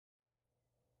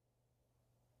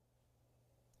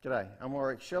G'day, I'm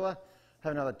Warwick Schiller. I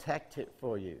have another tack tip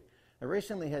for you. I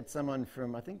recently had someone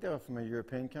from, I think they were from a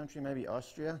European country, maybe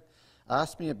Austria,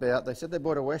 ask me about, they said they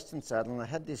bought a Western saddle and they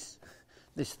had this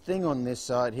thing on this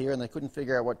side here and they couldn't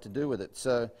figure out what to do with it.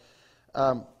 So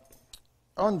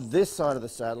on this side of the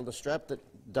saddle, the strap that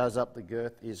does up the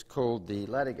girth is called the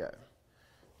latigo.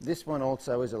 This one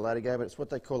also is a latigo, but it's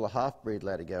what they call a half-breed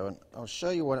latigo, and I'll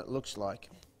show you what it looks like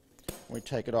when we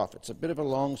take it off. It's a bit of a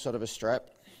long sort of a strap.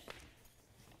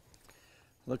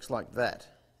 Looks like that,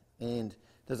 and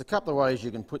there's a couple of ways you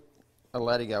can put a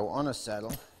latigo on a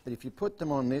saddle, but if you put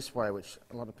them on this way, which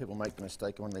a lot of people make the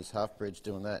mistake on these half-breeds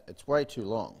doing that, it's way too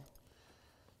long.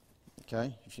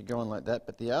 Okay, if you go on like that.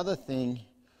 But the other thing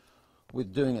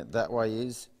with doing it that way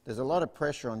is there's a lot of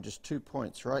pressure on just 2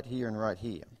 points, right here and right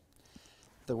here.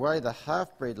 The way the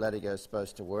half-breed latigo is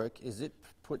supposed to work is it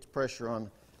puts pressure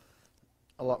on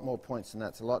a lot more points than that.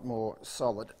 It's a lot more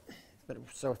solid.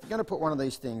 So if you're going to put one of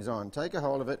these things on, take a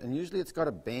hold of it, and usually it's got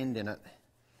a bend in it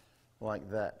like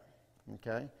that.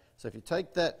 Okay? So if you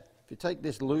take that, if you take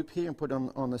this loop here and put it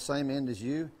on the same end as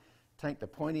you, take the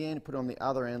pointy end and put it on the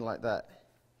other end like that,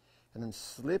 and then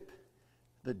slip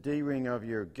the D-ring of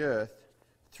your girth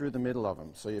through the middle of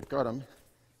them. So you've got them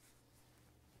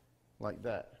like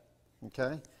that.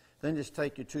 Okay? Then just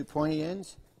take your two pointy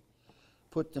ends,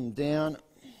 put them down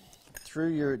through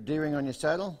your D-ring on your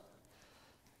saddle,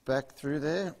 back through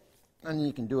there, and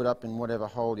you can do it up in whatever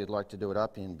hole you'd like to do it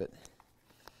up in. But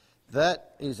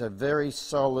that is a very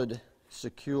solid,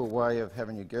 secure way of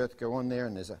having your girth go on there,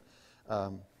 and there's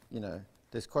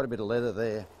there's quite a bit of leather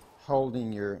there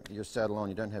holding your saddle on.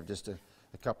 You don't have just a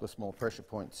couple of small pressure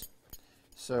points.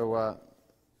 So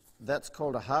that's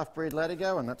called a half-breed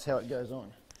latigo, and that's how it goes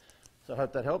on. So I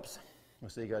hope that helps. We'll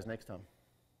see you guys next time.